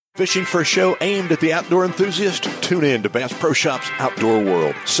Fishing for a show aimed at the outdoor enthusiast? Tune in to Bass Pro Shops Outdoor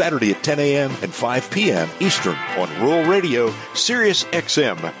World, Saturday at 10 a.m. and 5 p.m. Eastern on Rural Radio, Sirius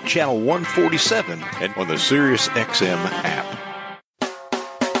XM, Channel 147, and on the Sirius XM app.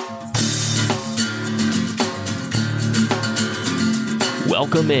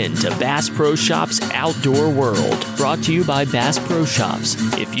 Welcome in to Bass Pro Shops Outdoor World, brought to you by Bass Pro Shops.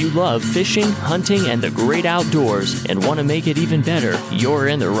 If you love fishing, hunting, and the great outdoors and want to make it even better, you're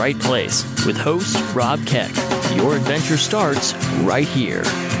in the right place. With host Rob Keck, your adventure starts right here.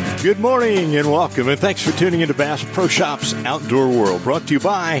 Good morning and welcome, and thanks for tuning into Bass Pro Shops Outdoor World, brought to you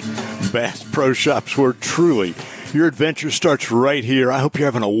by Bass Pro Shops, where truly your adventure starts right here. I hope you're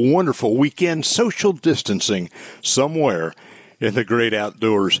having a wonderful weekend, social distancing somewhere in the great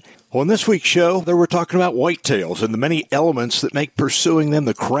outdoors. On this week's show, we're talking about whitetails and the many elements that make pursuing them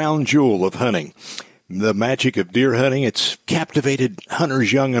the crown jewel of hunting. The magic of deer hunting, it's captivated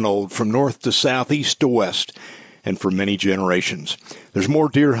hunters young and old from north to south, east to west, and for many generations. There's more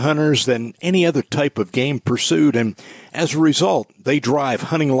deer hunters than any other type of game pursued, and as a result, they drive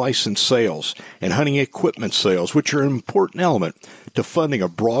hunting license sales and hunting equipment sales, which are an important element to funding a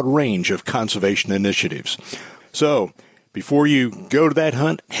broad range of conservation initiatives. So, before you go to that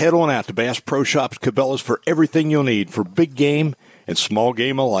hunt, head on out to Bass Pro Shops Cabela's for everything you'll need for big game and small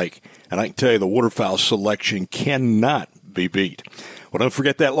game alike. And I can tell you the waterfowl selection cannot be beat. Well, don't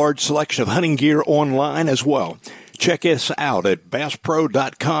forget that large selection of hunting gear online as well. Check us out at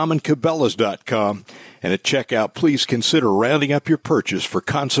BassPro.com and Cabela's.com. And at checkout, please consider rounding up your purchase for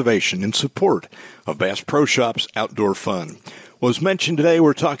conservation in support of Bass Pro Shops Outdoor Fun. Well, as mentioned today,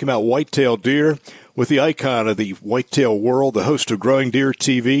 we're talking about whitetail deer with the icon of the whitetail world, the host of Growing Deer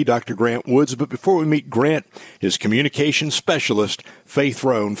TV, Dr. Grant Woods. But before we meet Grant, his communications specialist, Faith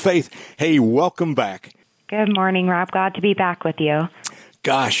Roan. Faith, hey, welcome back. Good morning, Rob. Glad to be back with you.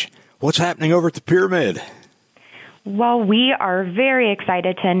 Gosh, what's happening over at the Pyramid? Well, we are very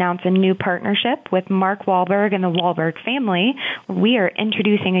excited to announce a new partnership with Mark Wahlberg and the Wahlberg family. We are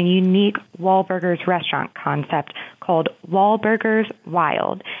introducing a unique Wahlburgers restaurant concept called Wahlburgers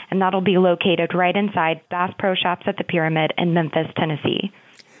Wild, and that'll be located right inside Bass Pro Shops at the Pyramid in Memphis, Tennessee.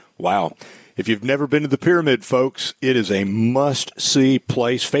 Wow. If you've never been to the Pyramid, folks, it is a must-see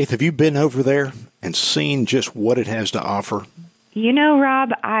place. Faith, have you been over there and seen just what it has to offer? You know, Rob,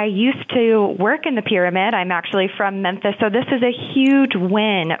 I used to work in the Pyramid. I'm actually from Memphis, so this is a huge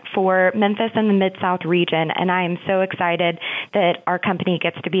win for Memphis and the Mid-South region, and I am so excited that our company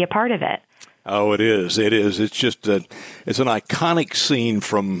gets to be a part of it. Oh, it is. It is. It's just it's an iconic scene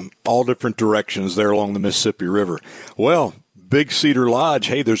from all different directions there along the Mississippi River. Well, Big Cedar Lodge,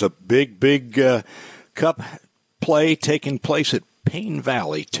 hey, there's a big cup play taking place at Payne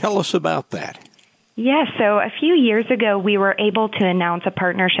Valley. Tell us about that. Yes, so a few years ago, we were able to announce a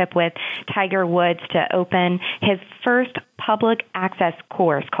partnership with Tiger Woods to open his first public access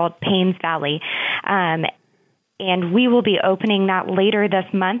course called Payne Valley. And we will be opening that later this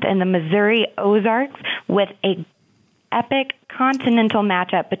month in the Missouri Ozarks with a epic continental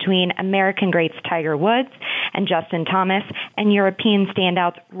matchup between American greats Tiger Woods and Justin Thomas and European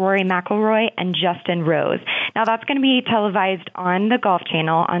standouts Rory McIlroy and Justin Rose. Now, that's going to be televised on the Golf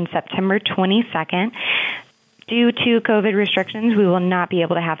Channel on September 22nd. Due to COVID restrictions, we will not be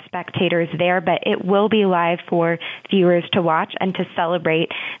able to have spectators there, but it will be live for viewers to watch and to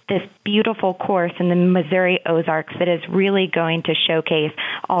celebrate this beautiful course in the Missouri Ozarks that is really going to showcase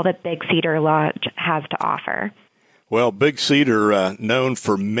all that Big Cedar Lodge has to offer. Well, Big Cedar, known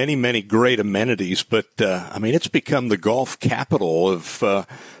for many great amenities, but, it's become the golf capital of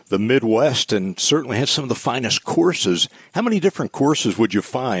the Midwest and certainly has some of the finest courses. How many different courses would you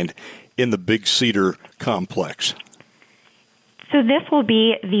find in the Big Cedar complex? So this will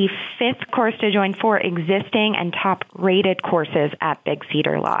be the fifth course to join four existing and top-rated courses at Big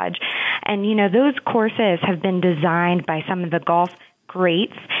Cedar Lodge. And, those courses have been designed by some of the golf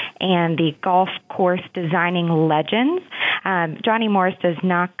greats and the golf course designing legends. Johnny Morris does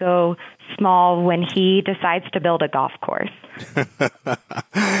not go small when he decides to build a golf course.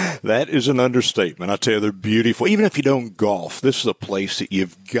 That is an understatement. I tell you, they're beautiful. Even if you don't golf, this is a place that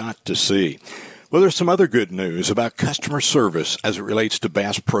you've got to see. Well, there's some other good news about customer service as it relates to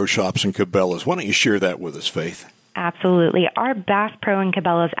Bass Pro Shops and Cabela's. Why don't you share that with us, Faith? Absolutely. Our Bass Pro and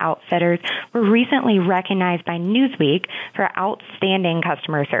Cabela's outfitters were recently recognized by Newsweek for outstanding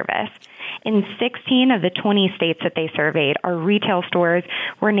customer service. In 16 of the 20 states that they surveyed, our retail stores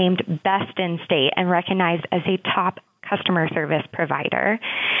were named best in state and recognized as a top customer service provider.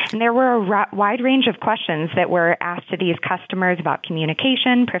 And there were a wide range of questions that were asked to these customers about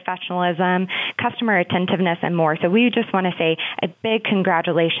communication, professionalism, customer attentiveness, and more. So we just want to say a big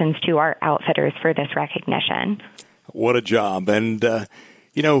congratulations to our outfitters for this recognition. What a job. And,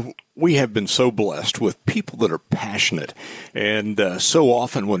 we have been so blessed with people that are passionate. And so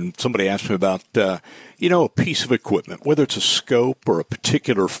often when somebody asks me about, a piece of equipment, whether it's a scope or a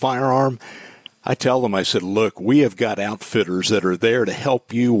particular firearm, I tell them, I said, look, we have got outfitters that are there to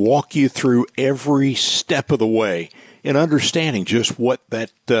help you, walk you through every step of the way in understanding just what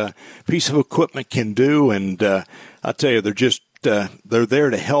that piece of equipment can do. And I'll tell you, they're there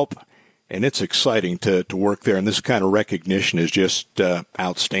to help. And it's exciting to work there, and this kind of recognition is just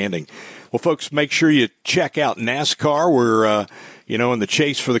outstanding. Well, folks, make sure you check out NASCAR. We're, in the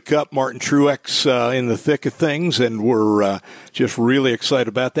chase for the Cup. Martin Truex in the thick of things, and we're just really excited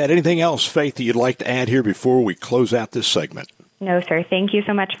about that. Anything else, Faith, that you'd like to add here before we close out this segment? No, sir. Thank you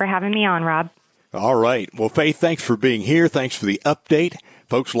so much for having me on, Rob. All right. Well, Faith, thanks for being here. Thanks for the update.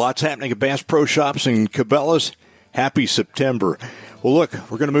 Folks, lots happening at Bass Pro Shops and Cabela's. Happy September. Well, look,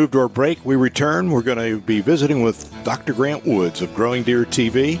 we're going to move to our break. We return. We're going to be visiting with Dr. Grant Woods of Growing Deer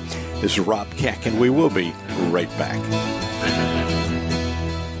TV. This is Rob Keck, and we will be right back.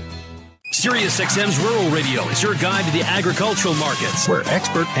 SiriusXM's Rural Radio is your guide to the agricultural markets, where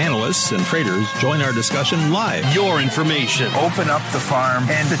expert analysts and traders join our discussion live. Your information. Open up the farm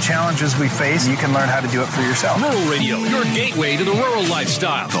and the challenges we face. You can learn how to do it for yourself. Rural Radio, your gateway to the rural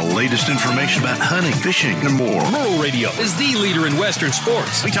lifestyle. The latest information about hunting, fishing, and more. Rural Radio is the leader in Western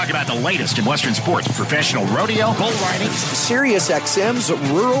sports. We talk about the latest in Western sports, professional rodeo, bull riding. SiriusXM's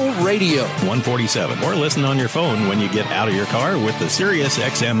Rural Radio. 147. Or listen on your phone when you get out of your car with the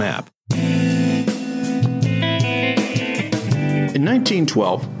SiriusXM app. In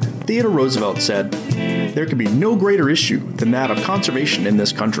 1912, Theodore Roosevelt said, "There can be no greater issue than that of conservation in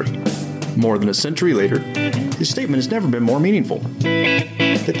this country." More than a century later, his statement has never been more meaningful.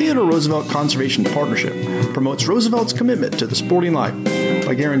 The Theodore Roosevelt Conservation Partnership promotes Roosevelt's commitment to the sporting life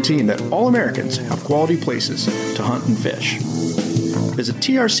by guaranteeing that all Americans have quality places to hunt and fish. Visit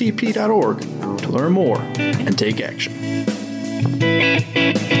trcp.org to learn more and take action.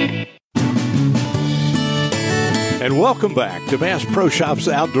 And welcome back to Bass Pro Shops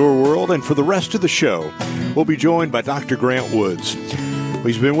Outdoor World. And for the rest of the show, we'll be joined by Dr. Grant Woods.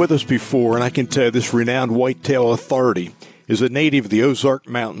 He's been with us before, and I can tell you this renowned whitetail authority is a native of the Ozark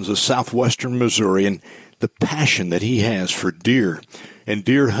Mountains of southwestern Missouri, and the passion that he has for deer and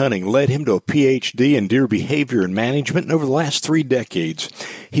deer hunting led him to a Ph.D. in deer behavior and management. And over the last 3 decades,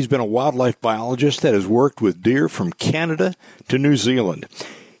 he's been a wildlife biologist that has worked with deer from Canada to New Zealand.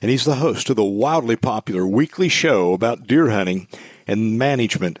 And he's the host of the wildly popular weekly show about deer hunting and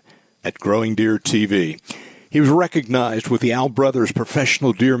management at Growing Deer TV. He was recognized with the Al Brothers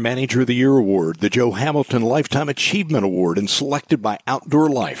Professional Deer Manager of the Year Award, the Joe Hamilton Lifetime Achievement Award, and selected by Outdoor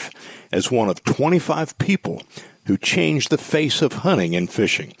Life as one of 25 people who changed the face of hunting and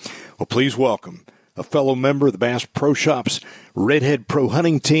fishing. Well, please welcome a fellow member of the Bass Pro Shops Redhead Pro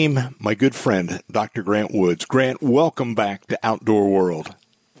Hunting Team, my good friend, Dr. Grant Woods. Grant, welcome back to Outdoor World.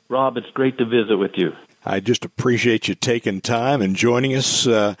 Rob, it's great to visit with you. I just appreciate you taking time and joining us,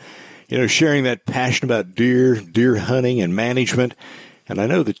 sharing that passion about deer hunting and management. And I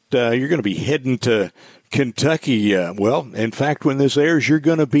know that you're going to be heading to Kentucky. In fact, when this airs, you're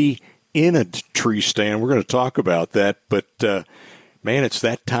going to be in a tree stand. We're going to talk about that. But, man, it's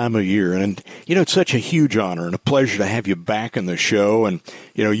that time of year. And, it's such a huge honor and a pleasure to have you back on the show. And,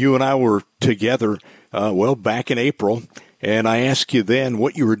 you and I were together, back in April. And I asked you then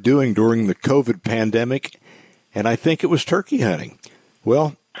what you were doing during the COVID pandemic, and I think it was turkey hunting.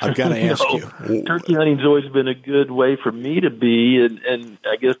 Well, I've got to ask you. Turkey hunting's always been a good way for me to be, and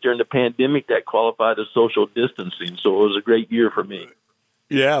I guess during the pandemic that qualified as social distancing, so it was a great year for me.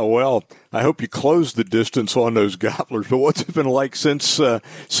 Yeah, well, I hope you closed the distance on those gobblers, but what's it been like since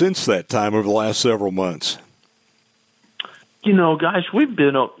that time over the last several months? Guys, we've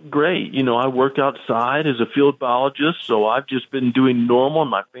been great. I work outside as a field biologist, so I've just been doing normal, and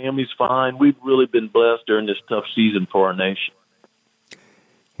my family's fine. We've really been blessed during this tough season for our nation.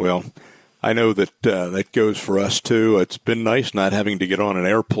 Well, I know that that goes for us, too. It's been nice not having to get on an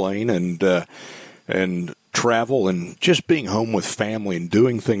airplane and travel and just being home with family and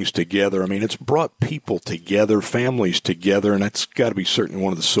doing things together. I mean, it's brought people together, families together, and that's got to be certainly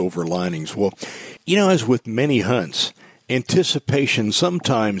one of the silver linings. Well, as with many hunts, anticipation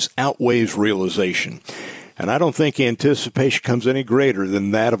sometimes outweighs realization. And I don't think anticipation comes any greater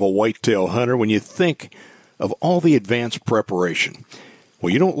than that of a whitetail hunter when you think of all the advanced preparation.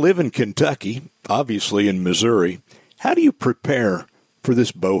 Well, you don't live in Kentucky, obviously in Missouri. How do you prepare for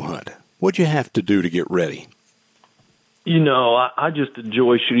this bow hunt? What'd you have to do to get ready? I just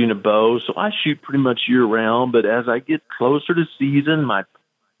enjoy shooting a bow, so I shoot pretty much year-round. But as I get closer to season, my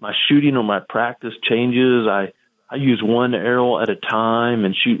shooting or my practice changes. I use one arrow at a time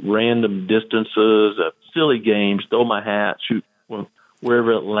and shoot random distances, silly games, throw my hat, shoot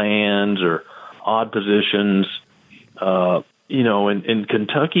wherever it lands or odd positions. And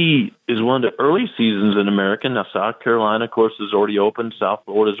Kentucky is one of the early seasons in America. Now, South Carolina, of course, is already open. South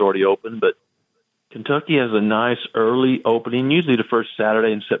Florida is already open. But Kentucky has a nice early opening, usually the first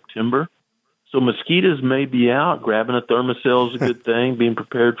Saturday in September. So mosquitoes may be out. Grabbing a Thermacell is a good thing, being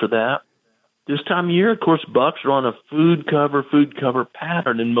prepared for that. This time of year, of course, bucks are on a food cover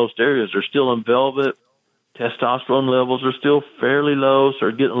pattern in most areas. They're still in velvet. Testosterone levels are still fairly low, so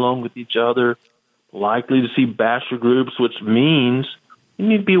they're getting along with each other. Likely to see bachelor groups, which means you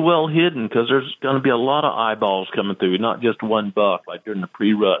need to be well hidden because there's going to be a lot of eyeballs coming through, not just one buck. Like during the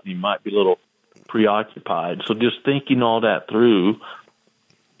pre-rut, you might be a little preoccupied. So just thinking all that through,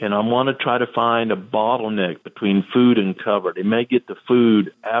 and I want to try to find a bottleneck between food and cover. They may get the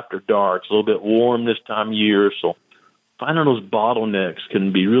food after dark. It's a little bit warm this time of year, so finding those bottlenecks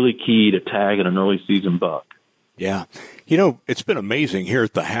can be really key to tagging an early season buck. Yeah. It's been amazing here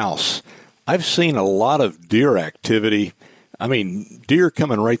at the house. I've seen a lot of deer activity. I mean, deer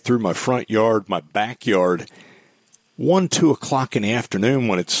coming right through my front yard, my backyard, 1, 2 o'clock in the afternoon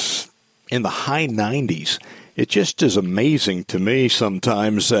when it's in the high 90s. It just is amazing to me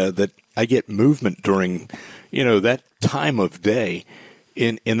sometimes that I get movement during, that time of day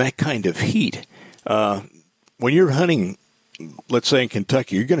in that kind of heat. When you're hunting, let's say in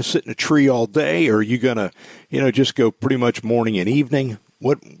Kentucky, you're going to sit in a tree all day, or are you going to, just go pretty much morning and evening?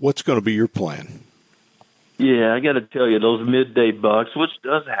 What's going to be your plan? Yeah, I got to tell you, those midday bucks, which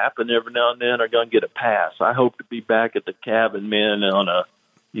does happen every now and then, are going to get a pass. I hope to be back at the cabin, man, on a,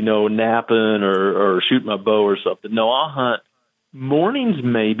 napping or shooting my bow or something. No, I'll hunt mornings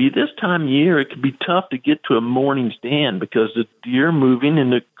maybe. This time of year, it can be tough to get to a morning stand because the deer moving in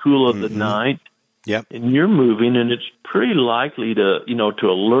the cool of the night. Yep. And you're moving, and it's pretty likely to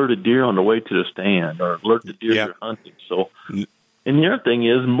alert a deer on the way to the stand or alert the deer you're hunting. So, and the other thing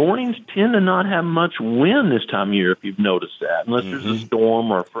is, mornings tend to not have much wind this time of year, if you've noticed that, unless there's a storm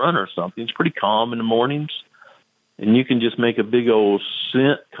or a front or something. It's pretty calm in the mornings, and you can just make a big old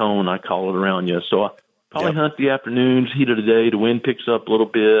scent cone, I call it, around you. So I probably hunt the afternoons, heat of the day, the wind picks up a little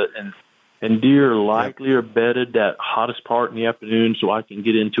bit, and deer likely are bedded that hottest part in the afternoon so I can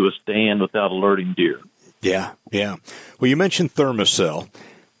get into a stand without alerting deer. Yeah. Well, you mentioned Thermacell.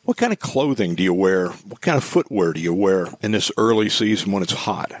 What kind of clothing do you wear? What kind of footwear do you wear in this early season when it's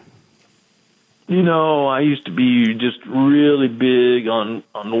hot? I used to be just really big on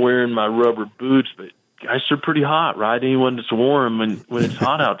wearing my rubber boots, but guys are pretty hot, right? Anyone that's warm, when it's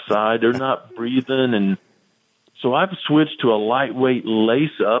hot outside, they're not breathing. And so I've switched to a lightweight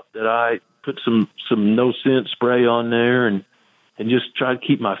lace-up that I put some no-scent spray on there and just try to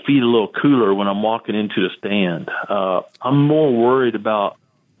keep my feet a little cooler when I'm walking into the stand. I'm more worried about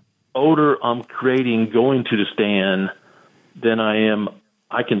odor I'm creating going to the stand than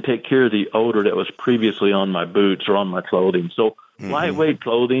I can take care of the odor that was previously on my boots or on my clothing. So lightweight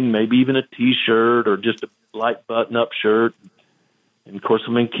clothing, maybe even a T-shirt or just a light button-up shirt. And, of course,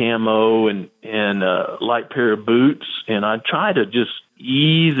 I'm in camo and a light pair of boots. And I try to just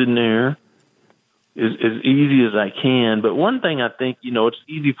ease in there as easy as I can. But one thing I think, it's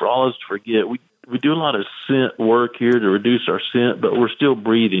easy for all of us to forget. We do a lot of scent work here to reduce our scent, but we're still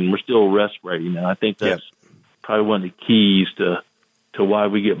breathing. We're still respirating. And I think that's probably one of the keys to why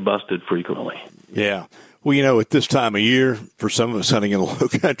we get busted frequently. Yeah. Well, at this time of year, for some of us hunting in the low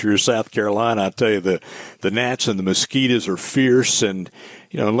country or South Carolina, I tell you, the gnats and the mosquitoes are fierce. And,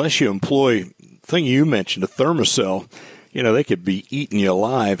 unless you employ, the thing you mentioned, a Thermacell, they could be eating you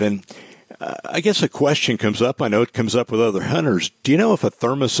alive. And I guess a question comes up. I know it comes up with other hunters. Do you know if a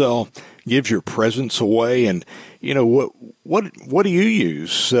Thermacell gives your presence away? And, what do you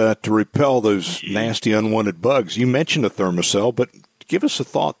use to repel those nasty, unwanted bugs? You mentioned a Thermacell, but give us a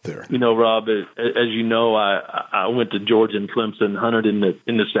thought there. Rob, as you know, I went to Georgia and Clemson, hunted in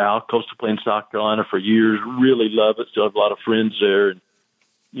the South, Coastal Plains, South Carolina for years. Really love it. Still have a lot of friends there. And,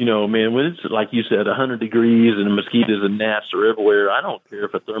 man, when it's, like you said, 100 degrees and the mosquitoes and gnats are everywhere, I don't care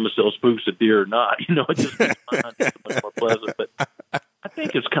if a Thermacell spooks a deer or not. It just makes my hunt much more pleasant. But I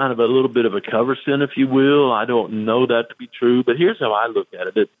think it's kind of a little bit of a cover scent, if you will. I don't know that to be true, but here's how I look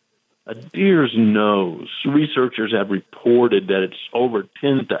at it. A deer's nose, researchers have reported that it's over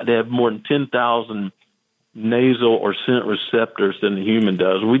 10, they have more than 10,000 nasal or scent receptors than the human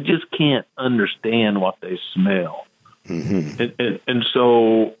does. We just can't understand what they smell. Mm-hmm. And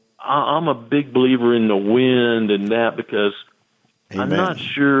so I'm a big believer in the wind and that because Amen. I'm not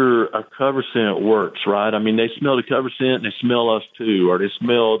sure a cover scent works, right? I mean, they smell the cover scent and they smell us too, or they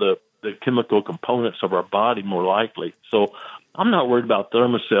smell the chemical components of our body more likely. So I'm not worried about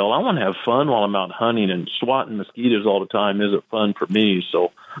Thermacell. I want to have fun while I'm out hunting, and swatting mosquitoes all the time isn't fun for me.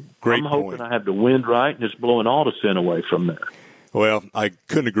 So I'm hoping I have the wind right and it's blowing all the scent away from there. Well, I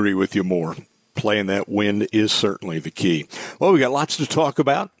couldn't agree with you more. Playing that wind is certainly the key. Well, we got lots to talk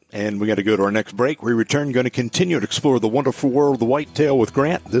about, and we got to go to our next break. We return, going to continue to explore the wonderful world of the whitetail with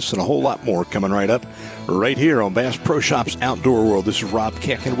Grant. This and a whole lot more coming right up, right here on Bass Pro Shops Outdoor World. This is Rob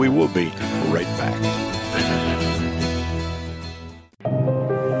Keck, and we will be right back.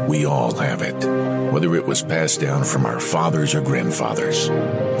 We all have it, whether it was passed down from our fathers or grandfathers.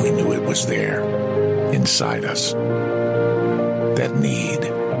 We knew it was there, inside us. That need,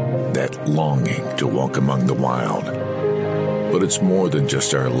 that longing to walk among the wild. But it's more than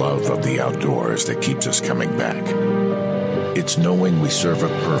just our love of the outdoors that keeps us coming back. It's knowing we serve a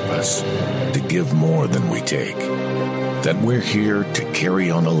purpose, to give more than we take. That we're here to carry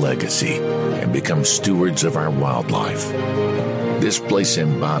on a legacy and become stewards of our wildlife. This place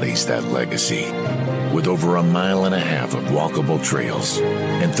embodies that legacy, with over 1.5 miles of walkable trails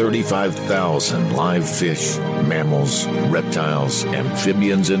and 35,000 live fish, mammals, reptiles,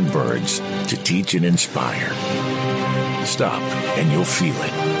 amphibians, and birds to teach and inspire. Stop and you'll feel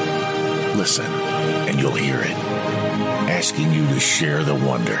it. Listen and you'll hear it. Asking you to share the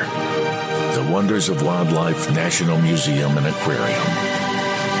wonder. The Wonders of Wildlife National Museum and Aquarium.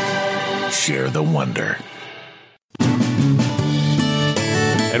 Share the wonder.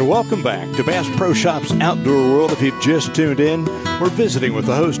 And welcome back to Bass Pro Shops Outdoor World. If you've just tuned in, we're visiting with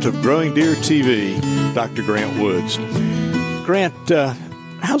the host of Growing Deer TV, Dr. Grant Woods. Grant,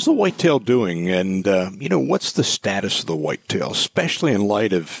 how's the whitetail doing? And, what's the status of the whitetail, especially in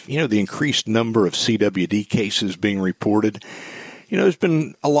light of, the increased number of CWD cases being reported? There's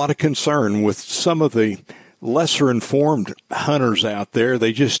been a lot of concern with some of the lesser informed hunters out there.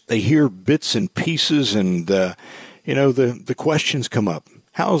 They hear bits and pieces and, the questions come up.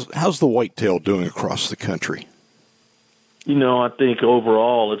 How's the whitetail doing across the country? I think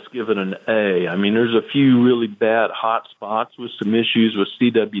overall it's given an A. I mean, there's a few really bad hot spots with some issues with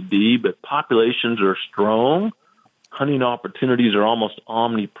CWD, but populations are strong. Hunting opportunities are almost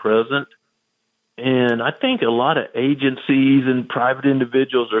omnipresent. And I think a lot of agencies and private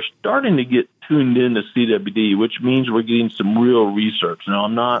individuals are starting to get tuned into CWD, which means we're getting some real research. Now,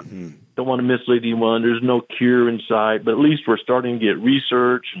 don't want to mislead anyone. There's no cure in sight, but at least we're starting to get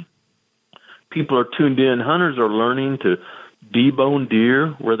research. People are tuned in. Hunters are learning to debone deer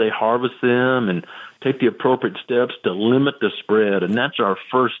where they harvest them and take the appropriate steps to limit the spread. And that's our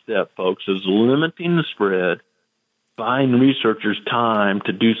first step, folks, is limiting the spread, buying researchers time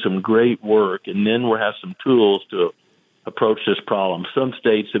to do some great work, and then we'll have some tools to approach this problem. Some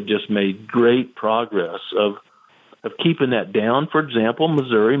states have just made great progress of keeping that down. For example,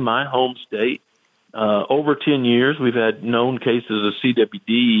 Missouri, my home state, over 10 years, we've had known cases of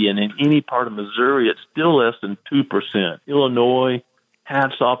CWD, and in any part of Missouri, it's still less than 2%. Illinois,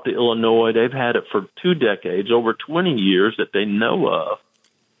 hats off to Illinois. They've had it for 2 decades, over 20 years that they know of.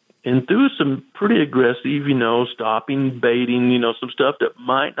 And through some pretty aggressive, stopping, baiting, some stuff that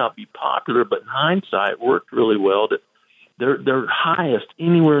might not be popular, but in hindsight worked really well. Their highest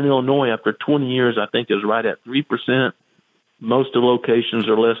anywhere in Illinois after 20 years, I think, is right at 3%. Most of the locations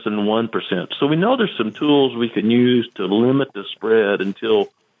are less than 1%. So we know there's some tools we can use to limit the spread until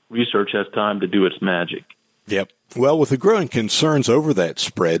research has time to do its magic. Yep. Well, with the growing concerns over that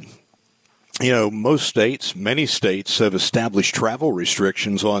spread, many states have established travel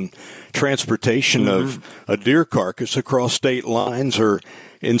restrictions on transportation of a deer carcass across state lines, or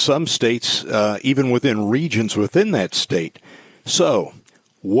in some states, even within regions within that state. So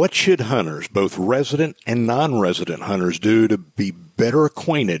what should hunters, both resident and non-resident hunters, do to be better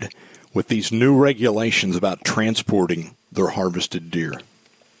acquainted with these new regulations about transporting their harvested deer?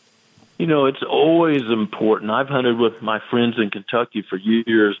 It's always important. I've hunted with my friends in Kentucky for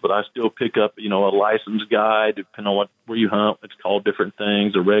years, but I still pick up, a license guide, depending on where you hunt. It's called different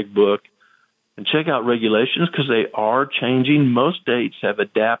things, a reg book, and check out regulations because they are changing. Most states have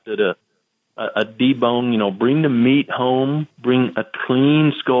adapted a debone, bring the meat home, bring a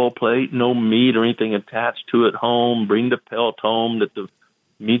clean skull plate, no meat or anything attached to it home, bring the pelt home that the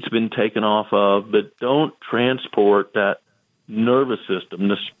meat's been taken off of, but don't transport that nervous system,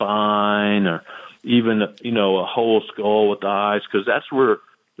 the spine, or even, a whole skull with the eyes, because that's where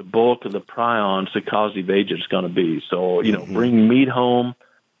the bulk of the prions, the causative agent, is going to be. So, bring meat home,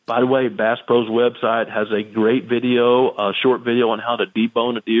 By the way, Bass Pro's website has a great video, a short video on how to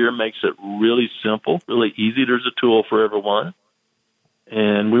debone a deer. Makes it really simple, really easy. There's a tool for everyone.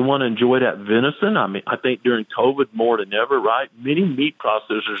 And we want to enjoy that venison. I mean, I think during COVID more than ever, right? Many meat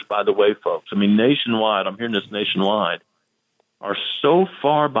processors, by the way, folks, I mean, nationwide, I'm hearing this nationwide, are so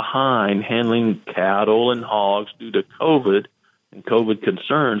far behind handling cattle and hogs due to COVID and COVID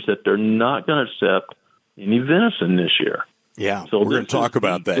concerns that they're not going to accept any venison this year. Yeah, so we're going to talk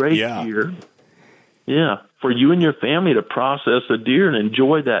about that. Yeah. Yeah, for you and your family to process a deer and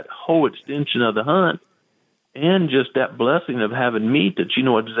enjoy that whole extension of the hunt. And just that blessing of having meat that you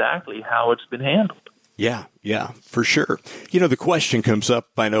know exactly how it's been handled. Yeah, for sure. You know, the question comes up,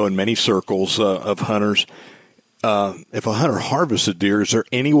 I know, in many circles of hunters, if a hunter harvests a deer, is there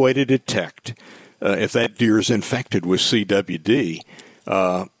any way to detect if that deer is infected with CWD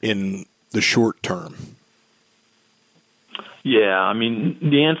in the short term? Yeah, I mean,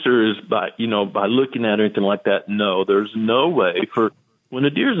 the answer is by looking at anything like that, no. There's no way for... When a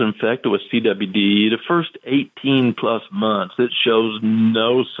deer is infected with CWD, the first 18-plus months, it shows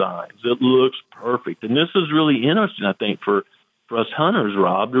no signs. It looks perfect. And this is really interesting, I think, for us hunters,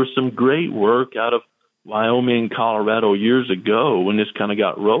 Rob. There was some great work out of Wyoming and Colorado years ago when this kind of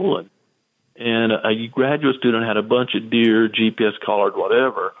got rolling. And a graduate student had a bunch of deer, GPS collared,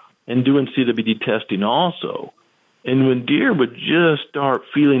 whatever, and doing CWD testing also. And when deer would just start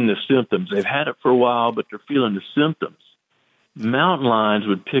feeling the symptoms, they've had it for a while, but they're feeling the symptoms, mountain lions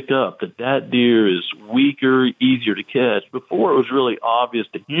would pick up that deer is weaker, easier to catch before it was really obvious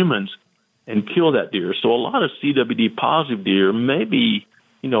to humans and kill that deer. So a lot of CWD positive deer may be,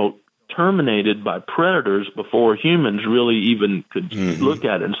 terminated by predators before humans really even could look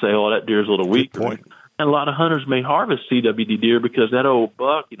at it and say, oh, that deer's a little weaker. And a lot of hunters may harvest CWD deer because that old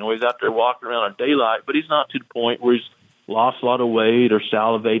buck, he's out there walking around in daylight, but he's not to the point where he's lost a lot of weight or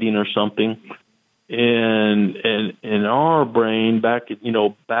salivating or something. And in our brain, back in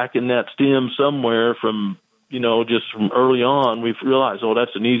that stem somewhere from, just from early on, we've realized, oh,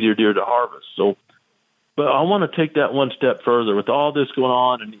 that's an easier deer to harvest. So, but I want to take that one step further. With all this going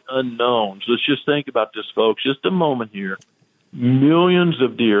on and the unknowns, let's just think about this, folks, just a moment here. Millions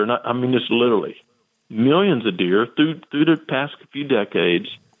of deer, this literally, millions of deer through the past few decades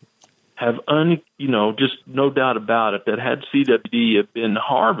have, just no doubt about it, that had CWD have been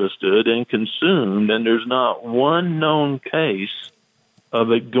harvested and consumed, and there's not one known case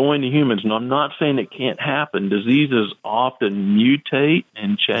of it going to humans. And I'm not saying it can't happen. Diseases often mutate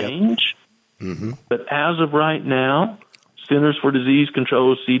and change. Yep. But as of right now, Centers for Disease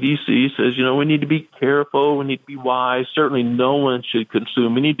Control, CDC, says, we need to be careful, we need to be wise. Certainly no one should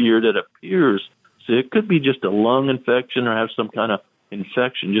consume any deer that appears sick. It could be just a lung infection or have some kind of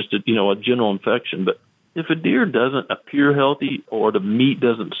infection, just a general infection. But if a deer doesn't appear healthy or the meat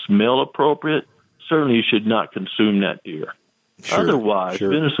doesn't smell appropriate, certainly you should not consume that deer. Sure, otherwise,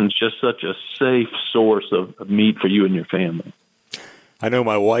 venison's just such a safe source of meat for you and your family. I know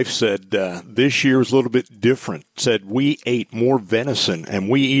my wife said this year was a little bit different, said we ate more venison, and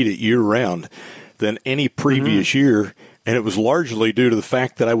we eat it year-round, than any previous year, and it was largely due to the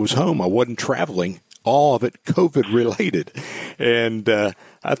fact that I was home. I wasn't traveling. All of it COVID-related. And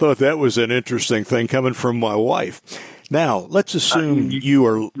I thought that was an interesting thing coming from my wife. Now, let's assume you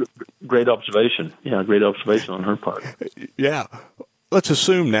are... Great observation. Yeah, great observation on her part. Yeah. Let's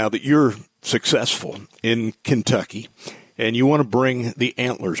assume now that you're successful in Kentucky and you want to bring the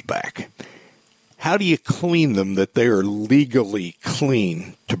antlers back. How do you clean them that they are legally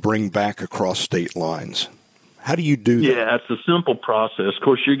clean to bring back across state lines? How do you do that? Yeah, it's a simple process. Of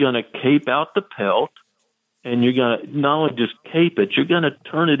course, you're going to cape out the pelt, and you're going to not only just cape it, you're going to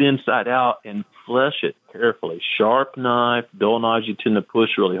turn it inside out and flesh it carefully. Sharp knife, dull knives you tend to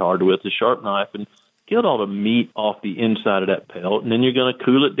push really hard with, a sharp knife, and get all the meat off the inside of that pelt. And then you're going to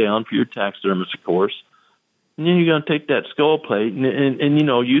cool it down for your taxidermist, of course. And then you're going to take that skull plate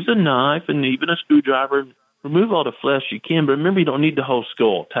and use a knife and even a screwdriver and remove all the flesh you can. But remember, you don't need the whole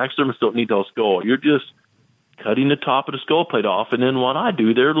skull. Taxidermists don't need the whole skull. You're just cutting the top of the skull plate off. And then what I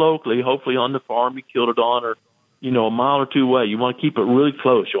do there locally, hopefully on the farm you killed it on, or, a mile or two away, you want to keep it really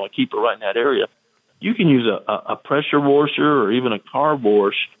close. You want to keep it right in that area. You can use a pressure washer or even a car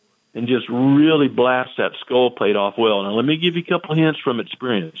wash and just really blast that skull plate off well. Now, let me give you a couple hints from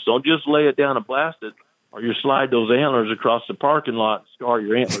experience. Don't just lay it down and blast it, or you slide those antlers across the parking lot and scar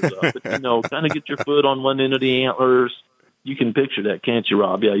your antlers up. But, kind of get your foot on one end of the antlers. You can picture that, can't you,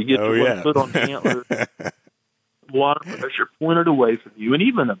 Rob? Yeah, you get one foot on the antlers, water pressure pointed away from you, and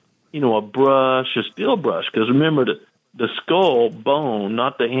even a brush, a steel brush, because remember that the skull bone,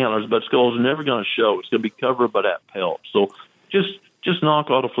 not the antlers, but skull is never going to show. It's going to be covered by that pelt. So just just knock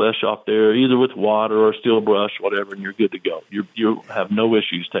all the flesh off there, either with water or steel brush, whatever, and you're good to go. You have no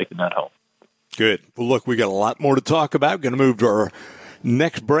issues taking that home. Good. Well, look, we got a lot more to talk about. Going to move to our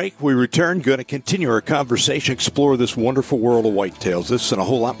next break. We return, going to continue our conversation, explore this wonderful world of whitetails. This and a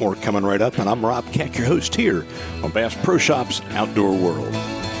whole lot more coming right up. And I'm Rob Keck, your host here on Bass Pro Shops Outdoor World.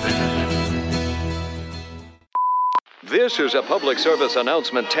 This is a public service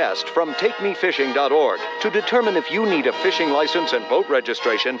announcement test from TakeMeFishing.org to determine if you need a fishing license and boat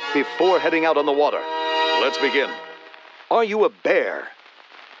registration before heading out on the water. Let's begin. Are you a bear?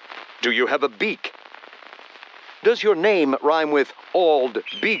 Do you have a beak? Does your name rhyme with Ald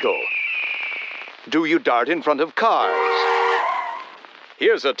Beagle? Do you dart in front of cars?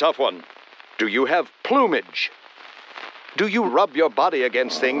 Here's a tough one. Do you have plumage? Do you rub your body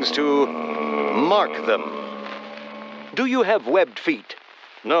against things to mark them? Do you have webbed feet?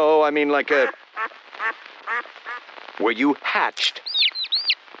 No, I mean like a... Were you hatched?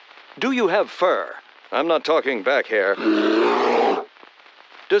 Do you have fur? I'm not talking back hair.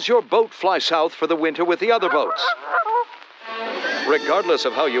 Does your boat fly south for the winter with the other boats? Regardless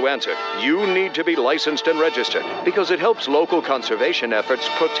of how you answer, you need to be licensed and registered because it helps local conservation efforts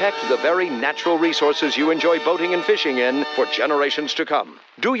protect the very natural resources you enjoy boating and fishing in for generations to come.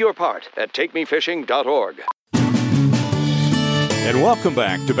 Do your part at TakeMeFishing.org. And welcome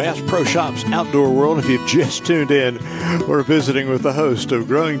back to Bass Pro Shops Outdoor World. If you've just tuned in, we're visiting with the host of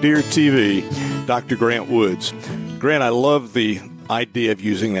Growing Deer TV, Dr. Grant Woods. Grant, I love the idea of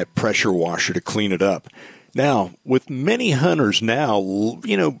using that pressure washer to clean it up. Now, with many hunters now,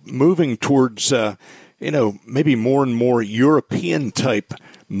 moving towards, maybe more and more European-type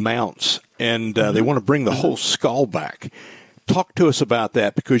mounts, and they want to bring the whole skull back. Talk to us about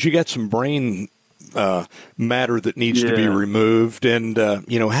that, because you got some brain matter that needs to be removed, and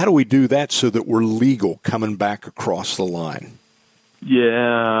how do we do that so that we're legal coming back across the line?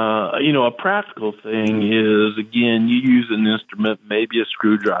 Yeah, a practical thing is, again, you use an instrument, maybe a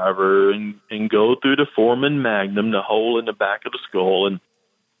screwdriver, and go through the Foreman Magnum, the hole in the back of the skull, and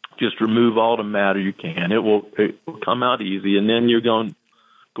just remove all the matter you can. It will come out easy, and then you're going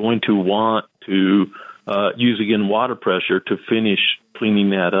to want to use, again, water pressure to finish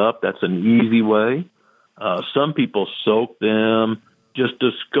cleaning that up. That's an easy way. Some people soak them, just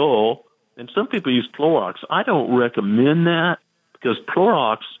the skull, and some people use Clorox. I don't recommend that because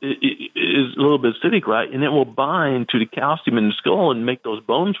Clorox is a little bit acidic, right? And it will bind to the calcium in the skull and make those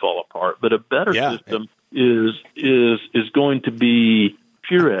bones fall apart. But a better system is going to be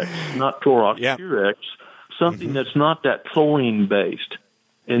Purex, not Clorox, Purex, something that's not that chlorine-based.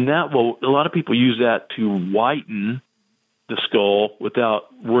 And that will, a lot of people use that to whiten the skull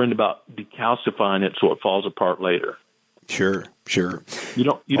without worrying about decalcifying it so it falls apart later. Sure. You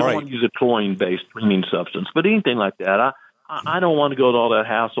don't want to use a chlorine-based cleaning substance, but anything like that, I don't want to go to all that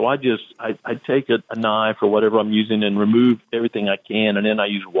hassle. I take a knife or whatever I'm using and remove everything I can, and then I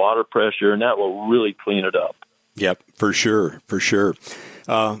use water pressure, and that will really clean it up. Yep, for sure. This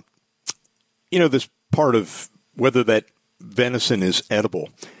part of whether that venison is edible.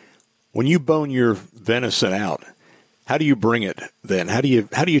 When you bone your venison out, how do you bring it then? How do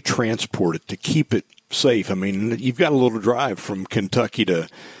you transport it to keep it safe? I mean, you've got a little drive from Kentucky to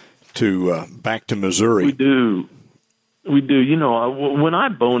back to Missouri. We do. When I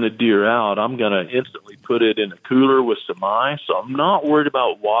bone a deer out, I'm going to instantly put it in a cooler with some ice. So I'm not worried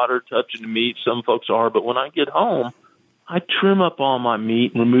about water touching the meat. Some folks are, but when I get home, I trim up all my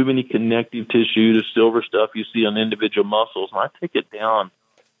meat and remove any connective tissue, the silver stuff you see on individual muscles, and I take it down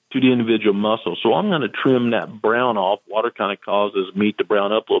to the individual muscle. So I'm going to trim that brown off. Water kind of causes meat to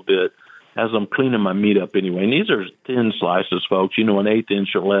brown up a little bit as I'm cleaning my meat up anyway. And these are thin slices, folks, an 1/8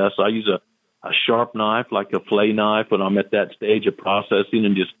 inch or less. I use a sharp knife, like a fillet knife, when I'm at that stage of processing,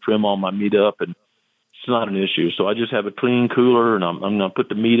 and just trim all my meat up, and it's not an issue. So I just have a clean cooler, and I'm going to put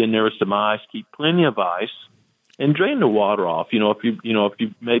the meat in there with some ice, keep plenty of ice, and drain the water off. If you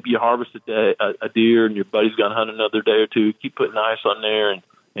maybe you harvest a deer and your buddy's going to hunt another day or two, keep putting ice on there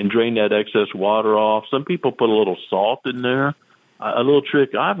and drain that excess water off. Some people put a little salt in there. A little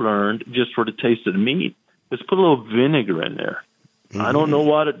trick I've learned just for the taste of the meat is put a little vinegar in there. Mm-hmm. I don't know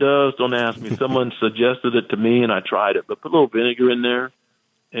what it does. Don't ask me. Someone suggested it to me, and I tried it. But put a little vinegar in there,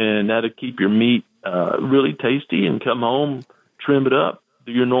 and that'll keep your meat really tasty. And come home, trim it up,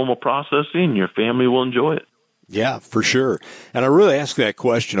 do your normal processing, your family will enjoy it. Yeah, for sure. And I really ask that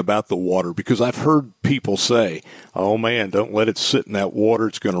question about the water because I've heard people say, oh, man, don't let it sit in that water.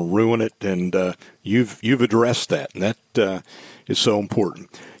 It's going to ruin it. And you've addressed that, and that is so important.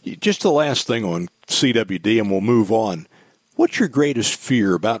 Just the last thing on CWD, and we'll move on. What's your greatest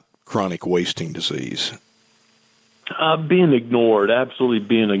fear about chronic wasting disease? Being ignored, absolutely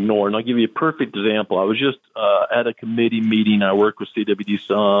being ignored. And I'll give you a perfect example. I was just at a committee meeting. I worked with CWD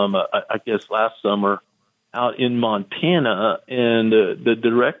some, I guess last summer, out in Montana, and the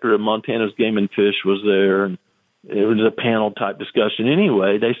director of Montana's Game and Fish was there, and it was a panel-type discussion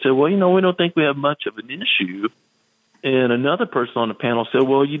anyway. They said, well, we don't think we have much of an issue. And another person on the panel said,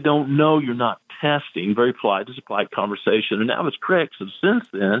 well, you don't know, you're not testing. Very polite. This is a polite conversation. And that was correct. So since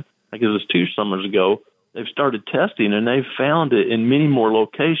then, I guess it was 2 summers ago, they've started testing, and they've found it in many more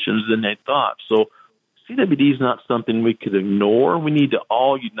locations than they thought. So CWD is not something we could ignore. We need to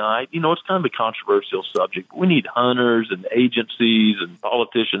all unite. It's kind of a controversial subject. We need hunters and agencies and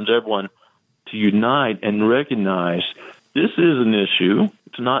politicians, everyone, to unite and recognize this is an issue.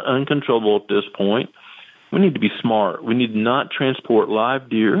 It's not uncontrollable at this point. We need to be smart. We need to not transport live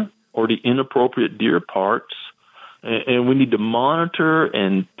deer or the inappropriate deer parts. And we need to monitor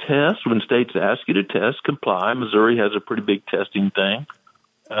and test when states ask you to test, comply. Missouri has a pretty big testing thing.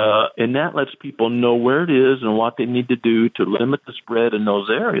 And that lets people know where it is and what they need to do to limit the spread in those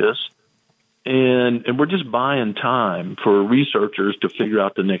areas. And we're just buying time for researchers to figure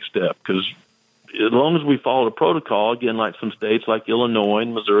out the next step. Because as long as we follow the protocol, again, like some states like Illinois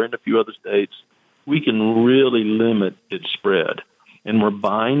and Missouri and a few other states, we can really limit its spread. And we're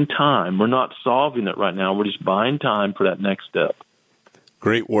buying time. We're not solving it right now. We're just buying time for that next step.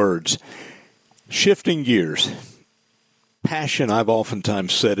 Great words. Shifting gears. Passion, I've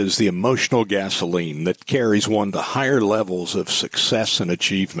oftentimes said, is the emotional gasoline that carries one to higher levels of success and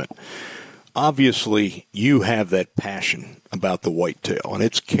achievement. Obviously, you have that passion about the whitetail, and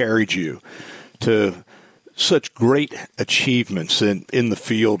it's carried you to such great achievements in the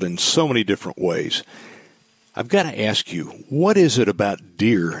field in so many different ways. I've got to ask you, what is it about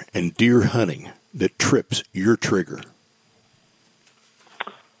deer and deer hunting that trips your trigger?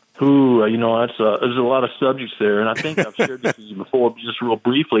 Ooh, there's a lot of subjects there, and I think I've shared this with you before, but just real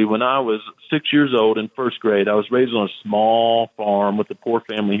briefly. When I was 6 years old in first grade, I was raised on a small farm with a poor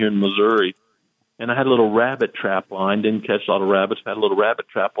family here in Missouri, and I had a little rabbit trap line. Didn't catch a lot of rabbits, but had a little rabbit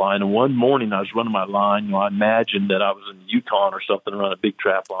trap line. And one morning I was running my line. I imagined that I was in Yukon or something, running a big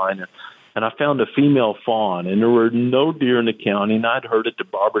trap line, and I found a female fawn, and there were no deer in the county, and I'd heard at the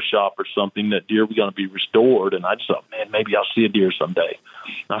barbershop or something that deer were going to be restored, and I just thought, man, maybe I'll see a deer someday.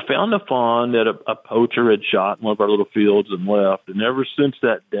 And I found a fawn that a poacher had shot in one of our little fields and left, and ever since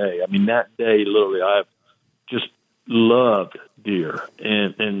that day, that day, literally, I've just loved deer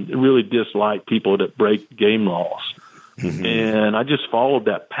and really disliked people that break game laws. Mm-hmm. And I just followed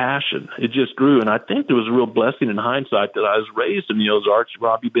that passion. It just grew. And I think there was a real blessing in hindsight that I was raised in the Ozarks.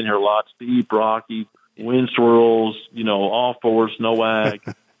 Rob, you've been here a lot. Steve, Rocky, wind swirls, all fours, no ag.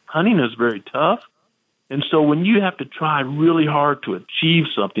 Hunting is very tough. And so when you have to try really hard to achieve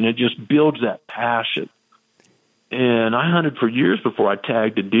something, it just builds that passion. And I hunted for years before I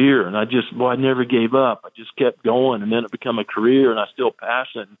tagged a deer. And I never gave up. I just kept going. And then it became a career, and I still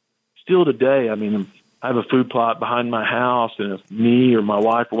passionate. Still today, I have a food plot behind my house, and if me or my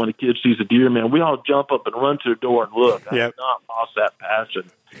wife or one of the kids sees a deer, man, we all jump up and run to the door and look. Yep. I have not lost that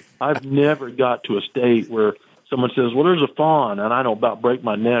passion. I've never got to a state where someone says, well, there's a fawn, and I don't about break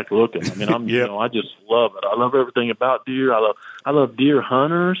my neck looking. Yep. I just love it. I love everything about deer. I love deer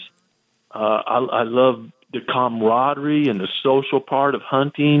hunters. I love the camaraderie and the social part of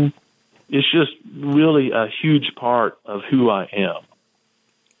hunting. It's just really a huge part of who I am.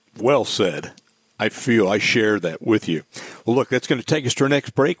 Well said. I share that with you. Well, look, that's going to take us to our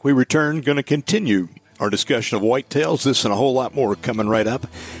next break. We return, going to continue our discussion of whitetails. This and a whole lot more coming right up.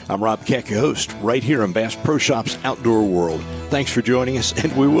 I'm Rob Keck, your host, right here on Bass Pro Shops Outdoor World. Thanks for joining us,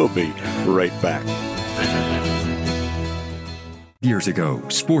 and we will be right back. Years ago,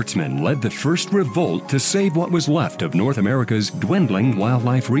 sportsmen led the first revolt to save what was left of North America's dwindling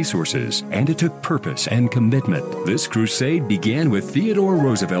wildlife resources, and it took purpose and commitment. This crusade began with Theodore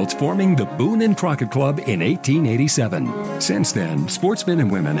Roosevelt's forming the Boone and Crockett Club in 1887. Since then, sportsmen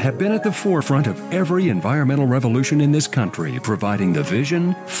and women have been at the forefront of every environmental revolution in this country, providing the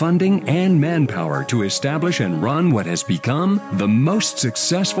vision, funding, and manpower to establish and run what has become the most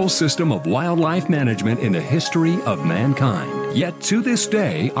successful system of wildlife management in the history of mankind. Yet to this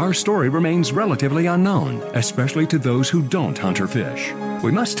day, our story remains relatively unknown, especially to those who don't hunt or fish.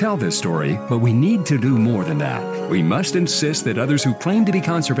 We must tell this story, but we need to do more than that. We must insist that others who claim to be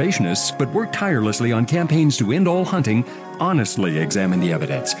conservationists but work tirelessly on campaigns to end all hunting honestly examine the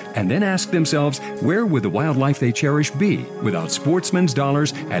evidence and then ask themselves, where would the wildlife they cherish be without sportsmen's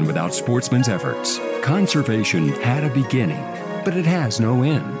dollars and without sportsmen's efforts? Conservation had a beginning, but it has no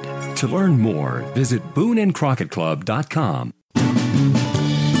end. To learn more, visit BooneandCrockettClub.com.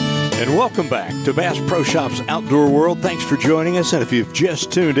 And welcome back to Bass Pro Shops Outdoor World. Thanks for joining us. And if you've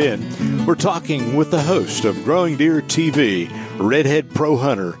just tuned in, we're talking with the host of Growing Deer TV, Redhead Pro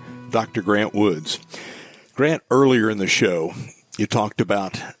Hunter, Dr. Grant Woods. Grant, earlier in the show, you talked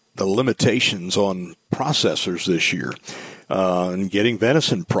about the limitations on processors this year and getting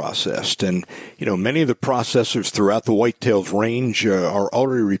venison processed. And, you know, many of the processors throughout the whitetails range are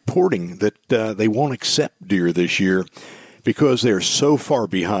already reporting that they won't accept deer this year because they're so far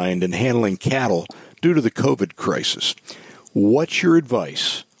behind in handling cattle due to the COVID crisis. What's your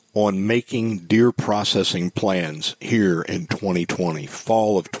advice on making deer processing plans here in 2020,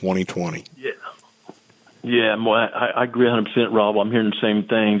 fall of 2020? Yeah, I agree 100%, Rob. I'm hearing the same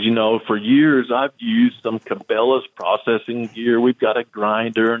things. You know, for years I've used some Cabela's processing gear. We've got a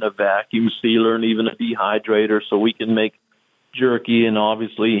grinder and a vacuum sealer and even a dehydrator so we can make jerky and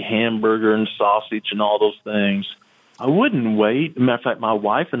obviously hamburger and sausage and all those things. I wouldn't wait. As a matter of fact, my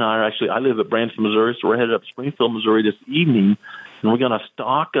wife and I I live at Branson, Missouri, so we're headed up to Springfield, Missouri this evening, and we're going to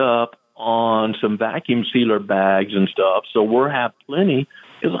stock up on some vacuum sealer bags and stuff. So we'll have plenty,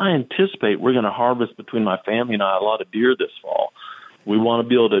 because I anticipate we're going to harvest between my family and I a lot of deer this fall. We want to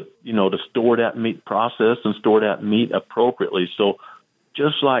be able to, you know, to store that meat, process and store that meat appropriately. So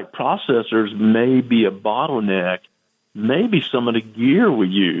just like processors may be a bottleneck, maybe some of the gear we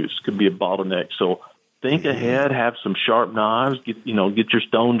use could be a bottleneck. So think ahead, have some sharp knives, get your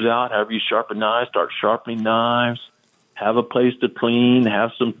stones out, however you sharpen knives, start sharpening knives, have a place to clean,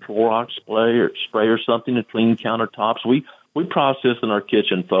 have some Clorox spray or something to clean countertops. We process in our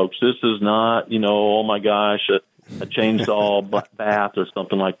kitchen, folks. This is not, oh my gosh, a chainsaw bath or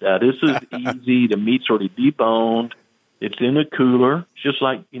something like that. This is easy. The meat's already deboned. It's in a cooler, just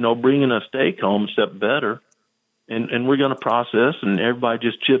like, bringing a steak home, except better. And we're going to process, and everybody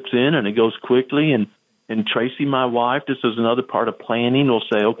just chips in, and it goes quickly. And Tracy, my wife, this is another part of planning. We'll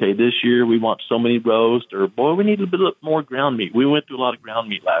say, okay, this year we want so many roast, or boy, we need a bit more ground meat. We went through a lot of ground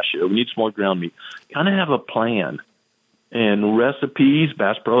meat last year. We need some more ground meat. Kind of have a plan. And recipes,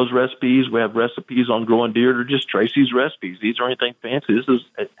 Bass Pro's recipes, we have recipes on growing deer. They're just Tracy's recipes. These aren't anything fancy. This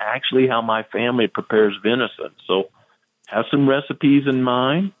is actually how my family prepares venison. So have some recipes in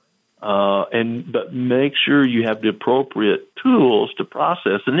mind, but make sure you have the appropriate tools to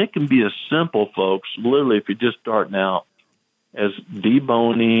process. And it can be as simple, folks, literally if you're just starting out, as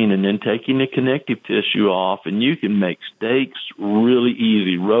deboning and then taking the connective tissue off. And you can make steaks really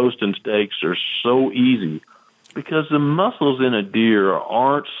easy. Roasting steaks are so easy, because the muscles in a deer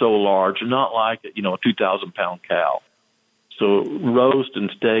aren't so large, not like, a 2,000-pound cow. So roast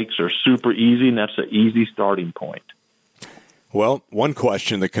and steaks are super easy, and that's an easy starting point. Well, one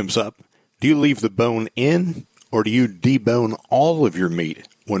question that comes up, do you leave the bone in, or do you debone all of your meat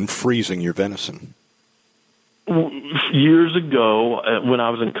when freezing your venison? Years ago, when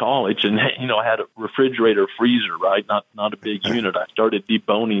I was in college, and I had a refrigerator freezer, right? Not a big unit. I started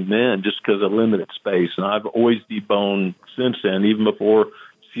deboning then just because of limited space, and I've always deboned since then. Even before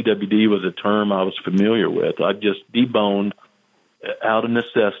CWD was a term I was familiar with, I just deboned out of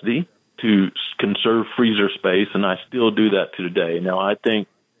necessity to conserve freezer space, and I still do that to today. Now, I think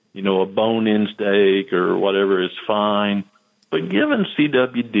a bone-in steak or whatever is fine. But given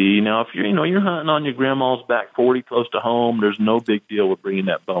CWD, now if you're hunting on your grandma's back 40 close to home, there's no big deal with bringing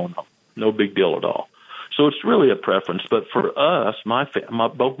that bone home. No big deal at all. So it's really a preference. But for us,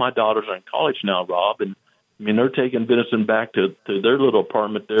 both my daughters are in college now, Rob, and they're taking venison back to their little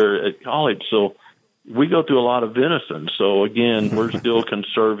apartment there at college. So we go through a lot of venison. So again, we're still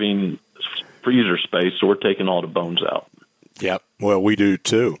conserving freezer space, so we're taking all the bones out. Yep. Well, we do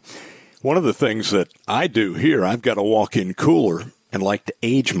too. One of the things that I do here, I've got a walk-in cooler and like to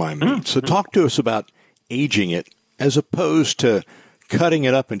age my meat. So talk to us about aging it as opposed to cutting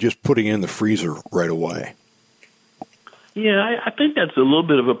it up and just putting it in the freezer right away. Yeah, I think that's a little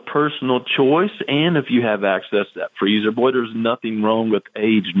bit of a personal choice. And if you have access to that freezer, boy, there's nothing wrong with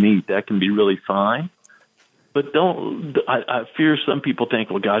aged meat. That can be really fine. But I fear some people think,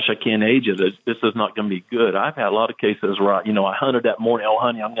 well, gosh, I can't age it. This is not going to be good. I've had a lot of cases where, I hunted that morning. Oh,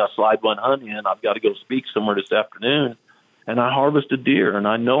 honey, I'm going to slide one honey in. I've got to go speak somewhere this afternoon. And I harvest a deer, and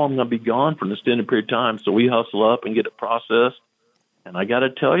I know I'm going to be gone for an extended period of time. So we hustle up and get it processed. And I got to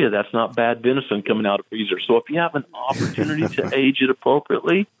tell you, that's not bad venison coming out of freezer. So if you have an opportunity to age it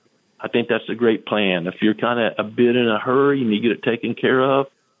appropriately, I think that's a great plan. If you're kind of a bit in a hurry and you get it taken care of,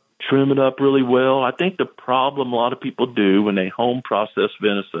 trim it up really well. I think the problem a lot of people do when they home process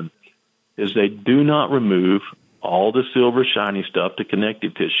venison is they do not remove all the silver shiny stuff, the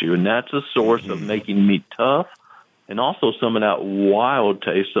connective tissue, and that's a source of making meat tough and also some of that wild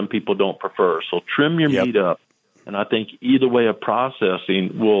taste some people don't prefer. So trim your meat up. And I think either way of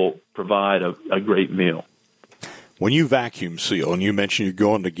processing will provide a great meal. When you vacuum seal, and you mentioned you're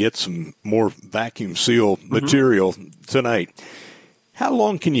going to get some more vacuum seal material tonight, how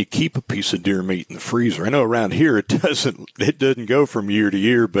long can you keep a piece of deer meat in the freezer? I know around here it doesn't go from year to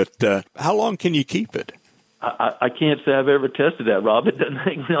year, but how long can you keep it? I can't say I've ever tested that, Rob. It doesn't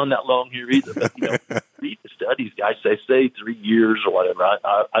hang around that long here either. But, read the studies, guys. They say 3 years or whatever.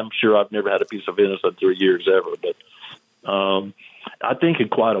 I'm sure I've never had a piece of venison 3 years ever, but I think in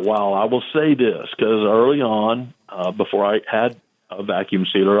quite a while. I will say this, because early on, before I had a vacuum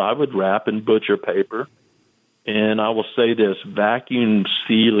sealer, I would wrap in butcher paper. And I will say this, vacuum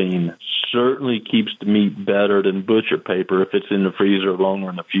sealing certainly keeps the meat better than butcher paper if it's in the freezer longer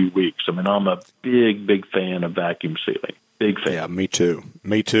than a few weeks. I mean, I'm a big fan of vacuum sealing. Big fan. Yeah, me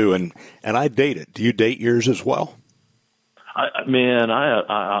too. And I date it. Do you date yours as well? I'm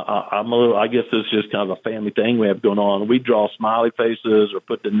a little, I guess it's just kind of a family thing we have going on. We draw smiley faces or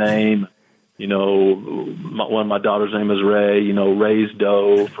put the name. One of my daughter's name is Ray, Ray's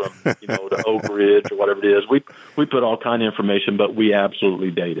dough from, the Oak Ridge or whatever it is. We put all kind of information, but we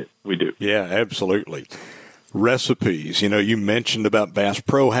absolutely date it. We do. Yeah, absolutely. Recipes. You mentioned about Bass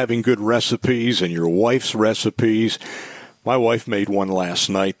Pro having good recipes and your wife's recipes. My wife made one last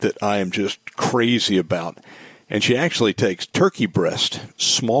night that I am just crazy about. And she actually takes turkey breast,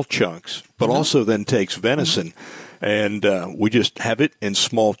 small chunks, but also then takes venison. And we just have it in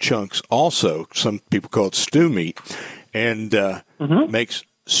small chunks also. Some people call it stew meat. And makes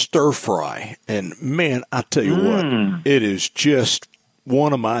stir fry. And, man, I tell you what, it is just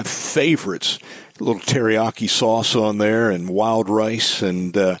one of my favorites. A little teriyaki sauce on there and wild rice.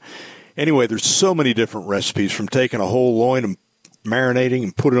 And anyway, there's so many different recipes from taking a whole loin and marinating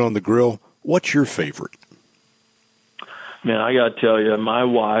and put it on the grill. What's your favorite? Man, I got to tell you, my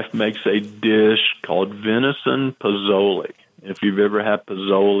wife makes a dish called venison pozzoli. If you've ever had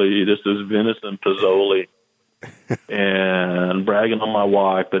pozzoli, this is venison pozzoli. And bragging on my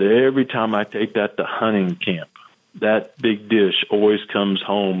wife, but every time I take that to hunting camp, that big dish always comes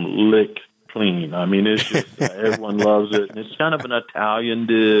home licked clean. I mean, it's just, everyone loves it. And it's kind of an Italian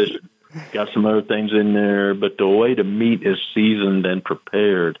dish. Got some other things in there, but the way the meat is seasoned and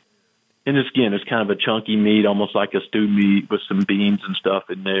prepared, and it's kind of a chunky meat, almost like a stew meat with some beans and stuff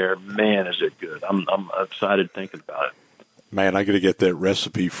in there. Man, is it good. I'm excited thinking about it. Man, I got to get that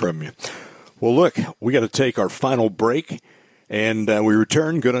recipe from you. Well, look, we got to take our final break, and we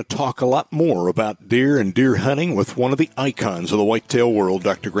return going to talk a lot more about deer and deer hunting with one of the icons of the whitetail world,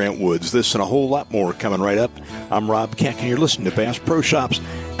 Dr. Grant Woods. This and a whole lot more coming right up. I'm Rob Keck, and you're listening to Bass Pro Shops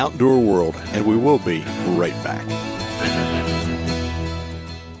Outdoor World, and we will be right back.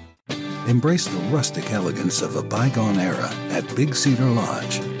 Embrace the rustic elegance of a bygone era at Big Cedar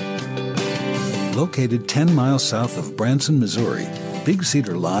Lodge. Located 10 miles south of Branson, Missouri, Big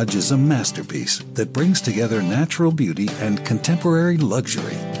Cedar Lodge is a masterpiece that brings together natural beauty and contemporary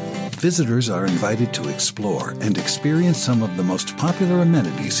luxury. Visitors are invited to explore and experience some of the most popular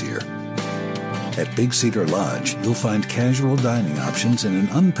amenities here. At Big Cedar Lodge, you'll find casual dining options in an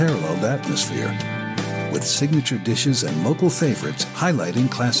unparalleled atmosphere, with signature dishes and local favorites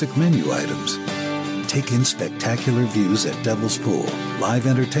highlighting classic menu items. Take in spectacular views at Devil's Pool, live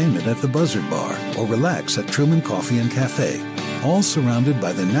entertainment at the Buzzard Bar, or relax at Truman Coffee and Cafe, all surrounded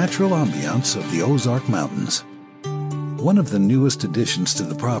by the natural ambiance of the Ozark Mountains. One of the newest additions to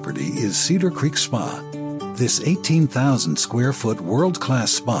the property is Cedar Creek Spa. This 18,000-square-foot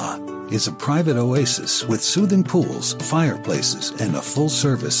world-class spa is a private oasis with soothing pools, fireplaces, and a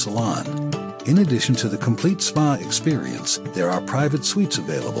full-service salon. In addition to the complete spa experience, there are private suites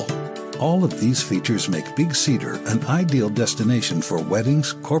available. All of these features make Big Cedar an ideal destination for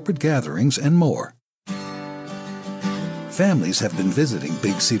weddings, corporate gatherings, and more. Families have been visiting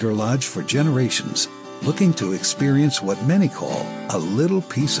Big Cedar Lodge for generations, looking to experience what many call a little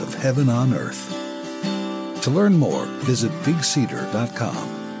piece of heaven on earth. To learn more, visit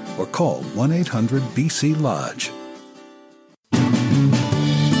BigCedar.com or call 1-800-BC-LODGE.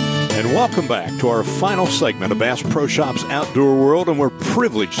 And welcome back to our final segment of Bass Pro Shops Outdoor World, and we're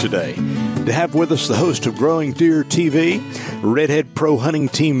privileged today to have with us the host of Growing Deer TV, Redhead Pro Hunting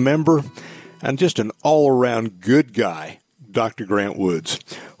Team member, and just an all-around good guy, Dr. Grant Woods.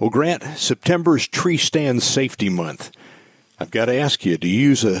 Well, Grant, September is Tree Stand Safety Month. I've got to ask you, do you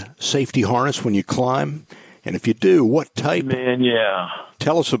use a safety harness when you climb? And if you do, what type? Man, yeah.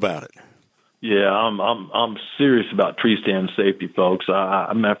 Tell us about it. Yeah, I'm serious about tree stand safety, folks.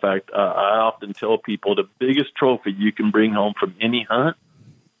 Matter of fact, I often tell people the biggest trophy you can bring home from any hunt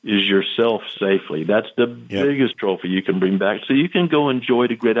is yourself safely. That's the biggest trophy you can bring back. So you can go enjoy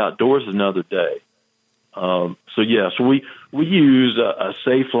the great outdoors another day. So we use a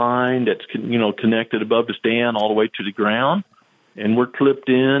safe line that's connected above the stand all the way to the ground, and we're clipped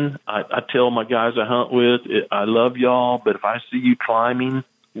in. I tell my guys I hunt with, I love y'all, but if I see you climbing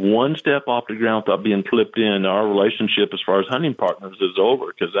one step off the ground without being clipped in, our relationship as far as hunting partners is over,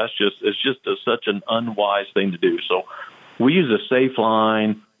 because it's just such an unwise thing to do. So we use a safe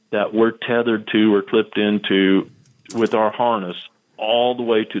line that we're tethered to or clipped into with our harness all the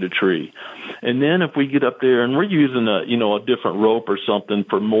way to the tree. And then if we get up there and we're using a different rope or something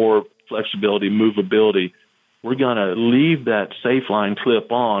for more flexibility, movability, we're going to leave that safe line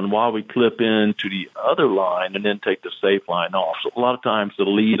clip on while we clip into the other line and then take the safe line off. So a lot of times the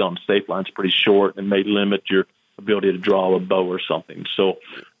lead on the safe line is pretty short and may limit your ability to draw a bow or something. So,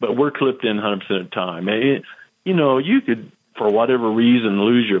 but we're clipped in 100% of the time. You could, for whatever reason,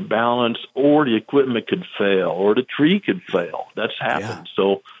 lose your balance, or the equipment could fail, or the tree could fail. That's happened. Yeah.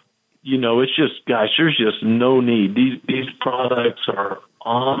 So, it's just, guys, there's just no need. These products are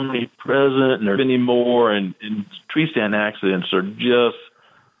omnipresent and there anymore, and tree stand accidents are just,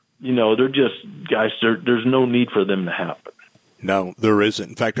 they're just, guys, there's no need for them to happen. No, there isn't.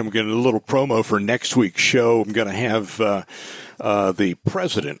 In fact, I'm getting a little promo for next week's show. I'm going to have the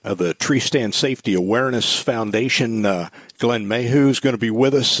president of the Tree Stand Safety Awareness Foundation, Glenn Mayhew, is going to be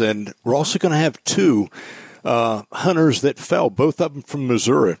with us, and we're also going to have two hunters that fell, both of them from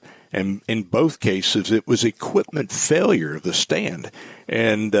Missouri. And in both cases, it was equipment failure of the stand.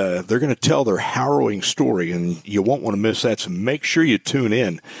 And they're going to tell their harrowing story, and you won't want to miss that. So make sure you tune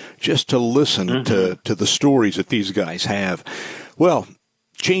in just to listen to the stories that these guys have. Well,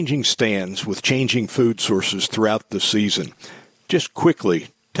 changing stands with changing food sources throughout the season. Just quickly,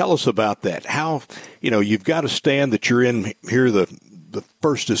 tell us about that. How, you've got a stand that you're in here the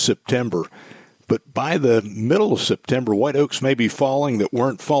 1st of September. But by the middle of September, white oaks may be falling that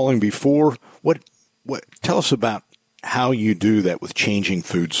weren't falling before. What? Tell us about how you do that with changing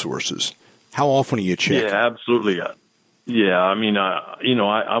food sources. How often are you checking? Yeah, absolutely. Yeah, I mean,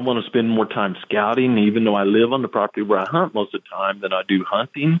 I want to spend more time scouting, even though I live on the property where I hunt most of the time, than I do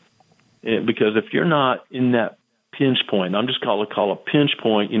hunting. Because if you're not in that pinch point, I'm just call a pinch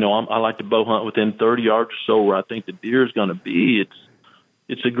point. I like to bow hunt within 30 yards or so where I think the deer is going to be.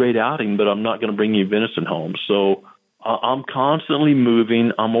 It's a great outing, but I'm not going to bring you venison home. So I'm constantly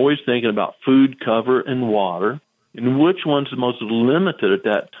moving. I'm always thinking about food, cover, and water, and which one's the most limited at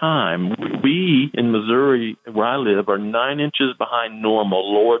that time. We, in Missouri, where I live, are 9 inches behind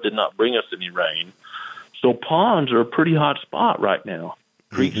normal. Lord did not bring us any rain. So ponds are a pretty hot spot right now.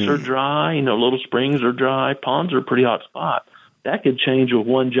 Creeks are dry. Little springs are dry. Ponds are a pretty hot spot. That could change with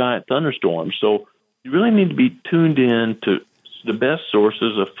one giant thunderstorm. So you really need to be tuned in to the best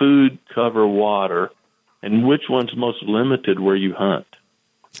sources of food, cover, water, and which one's most limited where you hunt.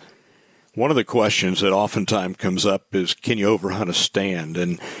 One of the questions that oftentimes comes up is, can you overhunt a stand?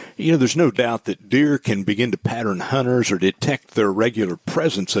 And, there's no doubt that deer can begin to pattern hunters or detect their regular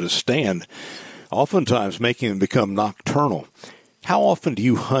presence at a stand, oftentimes making them become nocturnal. How often do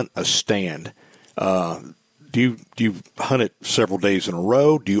you hunt a stand? Do you hunt it several days in a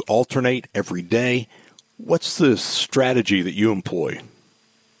row? Do you alternate every day? What's the strategy that you employ?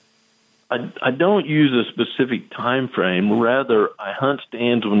 I don't use a specific time frame. Rather, I hunt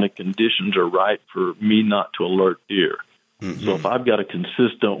stands when the conditions are right for me not to alert deer. So if I've got a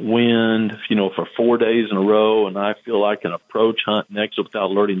consistent wind, for 4 days in a row, and I feel I can approach hunt next without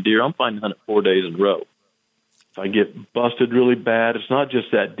alerting deer, I'm fine to hunt it 4 days in a row. If I get busted really bad, it's not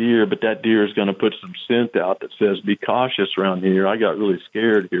just that deer, but that deer is going to put some scent out that says, be cautious around here. I got really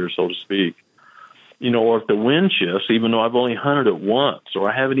scared here, so to speak. Or if the wind shifts, even though I've only hunted it once, or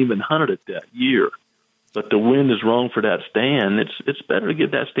I haven't even hunted it that year, but the wind is wrong for that stand, it's better to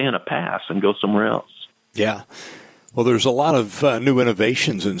give that stand a pass and go somewhere else. Yeah. Well, there's a lot of new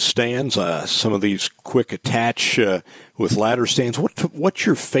innovations in stands. Some of these quick attach with ladder stands. What's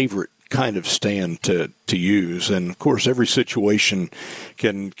your favorite kind of stand to use? And, of course, every situation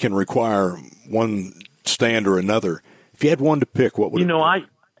can require one stand or another. If you had one to pick, what would it be? I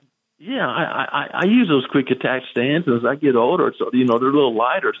use those quick attach stands. As I get older, it's, they're a little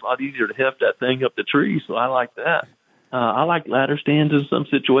lighter. It's a lot easier to heft that thing up the tree, so I like that. I like ladder stands in some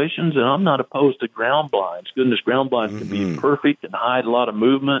situations, and I'm not opposed to ground blinds. Goodness, ground blinds can be perfect and hide a lot of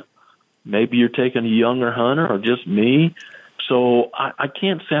movement. Maybe you're taking a younger hunter or just me. So I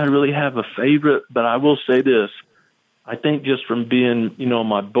can't say I really have a favorite, but I will say this. I think just from being,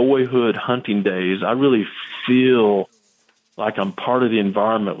 my boyhood hunting days, I really feel like I'm part of the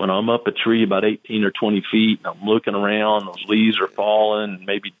environment when I'm up a tree about 18 or 20 feet and I'm looking around, those leaves are falling,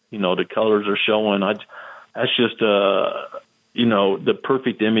 maybe, the colors are showing. That's just the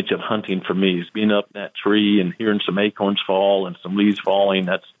perfect image of hunting for me is being up in that tree and hearing some acorns fall and some leaves falling.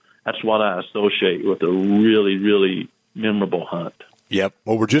 That's what I associate with a really, really memorable hunt. Yep.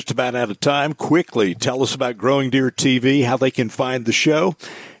 Well, we're just about out of time. Quickly, tell us about Growing Deer TV, how they can find the show,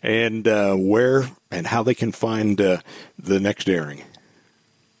 and where and how they can find the next airing.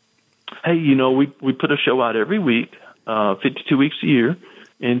 Hey, we put a show out every week, 52 weeks a year,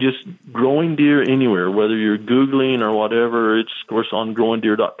 and just Growing Deer anywhere, whether you're Googling or whatever. It's, of course, on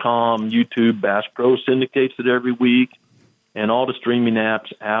growingdeer.com, YouTube. Bass Pro syndicates it every week, and all the streaming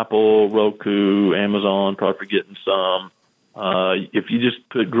apps, Apple, Roku, Amazon, probably forgetting some. If you just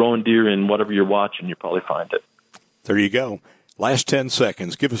put Growing Deer in whatever you're watching, you'll probably find it. There you go. Last 10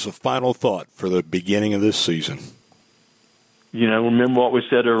 seconds. Give us a final thought for the beginning of this season. Remember what we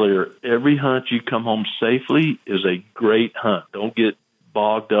said earlier. Every hunt you come home safely is a great hunt. Don't get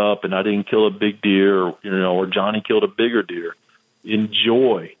bogged up and I didn't kill a big deer, or Johnny killed a bigger deer.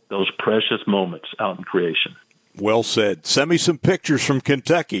 Enjoy those precious moments out in creation. Well said. Send me some pictures from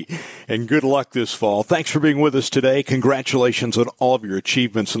Kentucky, and good luck this fall. Thanks for being with us today. Congratulations on all of your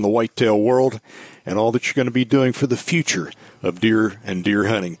achievements in the whitetail world and all that you're going to be doing for the future of deer and deer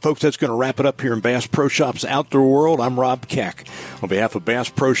hunting. Folks, that's going to wrap it up here in Bass Pro Shops Outdoor World. I'm Rob Keck. On behalf of Bass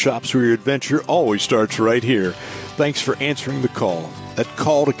Pro Shops, where your adventure always starts right here, thanks for answering the call. That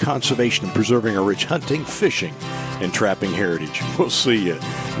call to conservation and preserving our rich hunting, fishing, and trapping heritage. We'll see you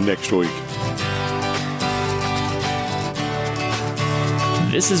next week.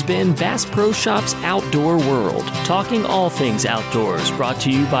 This has been Bass Pro Shops Outdoor World, talking all things outdoors, brought to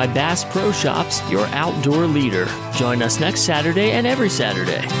you by Bass Pro Shops, your outdoor leader. Join us next Saturday and every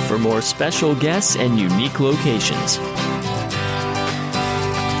Saturday for more special guests and unique locations.